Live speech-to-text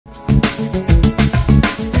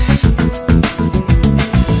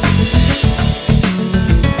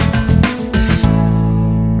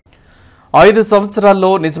5 సంవత్సరాల్లో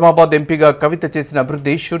నిజామాబాద్ ఎంపీగా కవిత చేసిన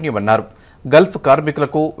అభివృద్ధి శూన్యమన్నారు. గల్ఫ్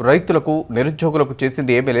కార్మికులకు, రైతులకు, నిరుద్యోగులకు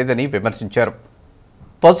చేసింది ఏమీ లేదని విమర్శించారు.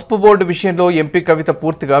 పసుపు బోర్డు విషయంలో ఎంపీ కవిత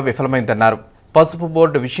పూర్తిగా విఫలమైందన్నారు. పసుపు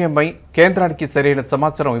బోర్డు విషయమై కేంద్రానికి సరైన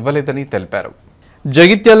సమాచారం ఇవ్వలేదని తెలిపారు.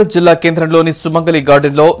 జగిత్యాల జిల్లా కేంద్రంలోని సుమంగళి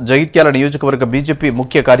గార్డెన్లో జగిత్యాల నియోజకవర్గ బీజేపీ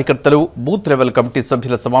ముఖ్య కార్యకర్తలు బూత్ లెవెల్ కమిటీ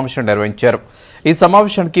సభ్యుల సమావేశం నిర్వహించారు. ఈ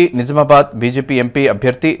సమావేశానికి నిజామాబాద్ బీజేపీ ఎంపీ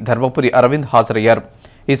అభ్యర్థి ధర్మపురి అరవింద్ హాజరయ్యారు.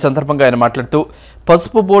 ఈ సందర్భంగా ఆయన మాట్లాడుతూ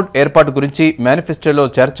పసుపు బోర్డు ఏర్పాటు గురించి మేనిఫెస్టోలో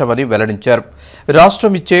చేర్చామని వెల్లడించారు.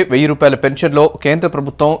 రాష్ట్రం ఇచ్చే ₹1000 పెన్షన్లో కేంద్ర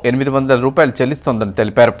ప్రభుత్వం ₹800 చెల్లిస్తోందని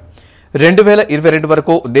తెలిపారు. 2022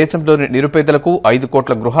 వరకు దేశంలోని నిరుపేదలకు 5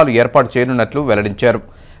 కోట్ల గృహాలు ఏర్పాటు చేయనున్నట్లు వెల్లడించారు.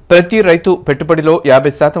 ప్రతి రైతు పెట్టుబడిలో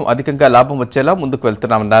 50% అధికంగా లాభం వచ్చేలా ముందుకు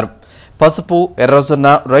వెళ్తున్నామన్నారు. పసుపు, ఎర్రజొన్న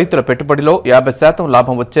రైతుల పెట్టుబడిలో 50%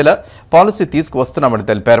 లాభం వచ్చేలా పాలసీ తీసుకువస్తున్నామని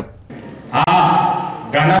తెలిపారు.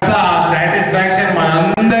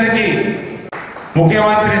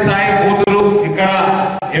 ముఖ్యమంత్రి స్థాయి కూతురు ఇక్కడ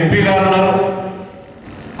ఎంపీగా ఉన్నారు.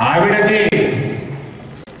 ఆవిడకి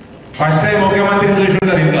ఫస్ట్ టైం ముఖ్యమంత్రిని చూసి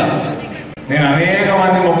ఉంటారు. ఇంకా నేను అనేక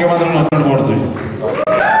మంది ముఖ్యమంత్రులను వచ్చిన కూడా చూసి,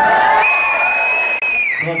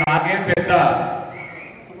 నాకేం పెద్ద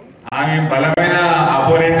ఆమె బలమైన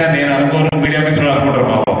అపోనెంట్ అని నేను అనుకోను. మీడియా మిత్రులు అనుకుంటారు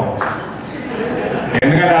పాపం,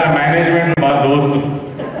 ఎందుకంటే ఆ మేనేజ్మెంట్ బాగా దోస్తు.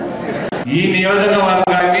 ఈ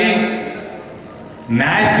నియోజకవర్గాన్ని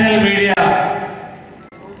నేషనల్ మీడియా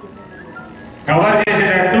కవర్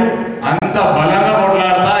చేసేటట్టు అంత బలంగా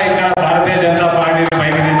కొట్లాడతా ఇక్కడ భారతీయ జనతా పార్టీని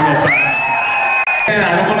పైకి తీసుకొస్తా. నేను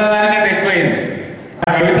అనుకున్న దానికంటే ఎక్కువైంది.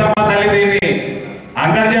 కవితమ్మ తల్లి దీన్ని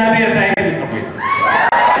అంతర్జాతీయ స్థాయికి తీసుకుపోయింది.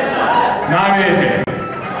 నామినేషన్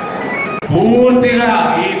పూర్తిగా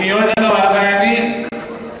ఈ నియోజకవర్గాన్ని,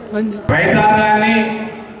 రైతాంగాన్ని,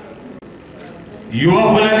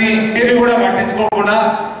 యువకులని ఏది కూడా పట్టించుకోకుండా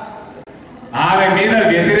ఆమె మీద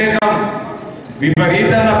వ్యతిరేకం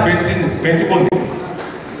విపరీతంగా పెంచుకుంది.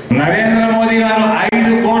 నరేంద్ర మోదీ గారు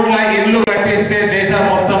 5 కోట్ల ఇల్లు కట్టిస్తే దేశం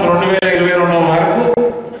మొత్తం 2022 వరకు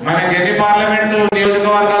మనకి ఎన్ని పార్లమెంటు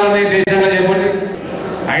నియోజకవర్గాలు ఉన్నాయి దేశంలో చెప్పండి?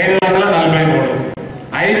 543.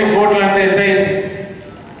 5 కోట్లు అంటే ఎంత అయింది?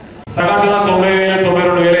 సగటున 90,000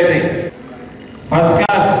 92,000 అవుతాయి. ఫస్ట్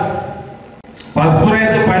క్లాస్ పసుపు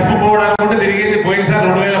రైతు పసుపు బోర్డు అనుకుంటే తిరిగింది పోయినసారి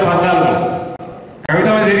 2014. కవిత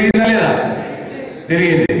తిరిగిందా లేదా?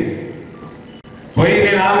 తిరిగింది. పోయి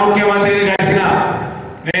నేను ఆ ముఖ్యమంత్రిని కలిసిన,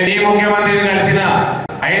 నేను ఈ ముఖ్యమంత్రిని కలిసిన,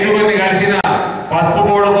 5గురిని కలిసిన, పసుపు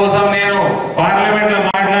బోర్డు కోసం నేను పార్లమెంట్ లో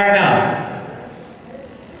మాట్లాడిన.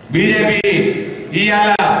 బీజేపీ ఈ